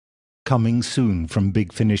Coming soon from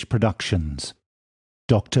Big Finish Productions.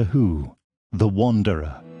 Doctor Who, The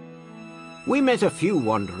Wanderer. We met a few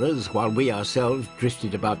wanderers while we ourselves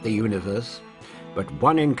drifted about the universe, but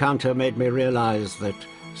one encounter made me realize that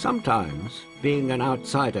sometimes being an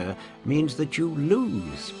outsider means that you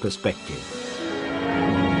lose perspective.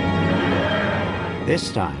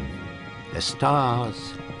 This time, the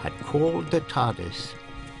stars had called the TARDIS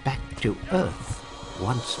back to Earth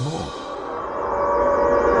once more.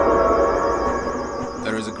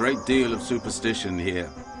 There is a great deal of superstition here,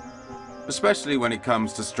 especially when it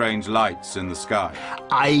comes to strange lights in the sky.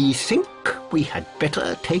 I think we had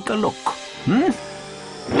better take a look.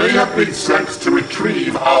 We have been sent to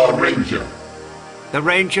retrieve our ranger. The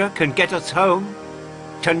ranger can get us home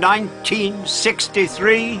to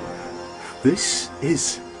 1963. This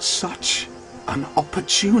is such an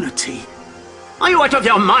opportunity. Are you out of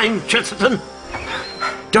your mind, Chesterton?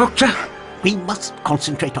 Doctor, we must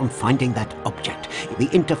concentrate on finding that object. The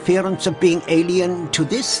interference of being alien to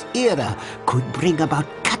this era could bring about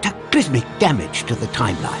cataclysmic damage to the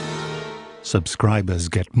timeline. Subscribers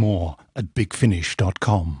get more at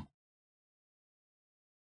bigfinish.com.